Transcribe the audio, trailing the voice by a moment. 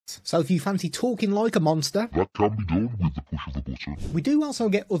So if you fancy talking like a monster, that can be done with the push of a button. We do also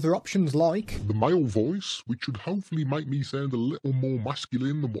get other options like the male voice, which should hopefully make me sound a little more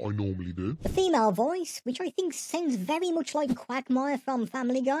masculine than what I normally do. The female voice, which I think sounds very much like Quagmire from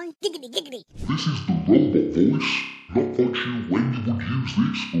Family Guy. Giggity, giggity. This is the robot voice. Not quite sure when you would use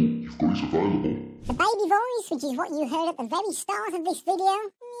this, but you've got it available. The baby voice, which is what you heard at the very start of this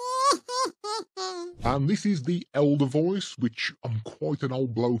video. And this is the elder voice, which I'm quite an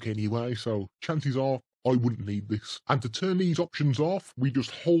old bloke anyway, so chances are I wouldn't need this. And to turn these options off, we just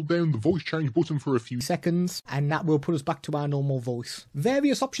hold down the voice change button for a few seconds, and that will put us back to our normal voice.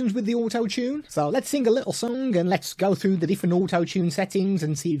 Various options with the auto-tune. So let's sing a little song and let's go through the different auto-tune settings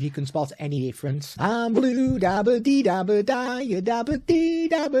and see if you can spot any difference. I'm blue, dabba dee dabba die, dabba dee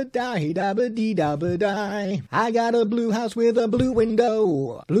dabba die, dabba dee dabba die. I got a blue house with a blue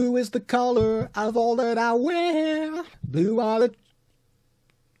window. Blue is the color of all that I wear. Blue are the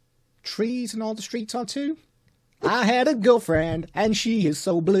trees and all the streets are too. I had a girlfriend and she is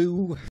so blue.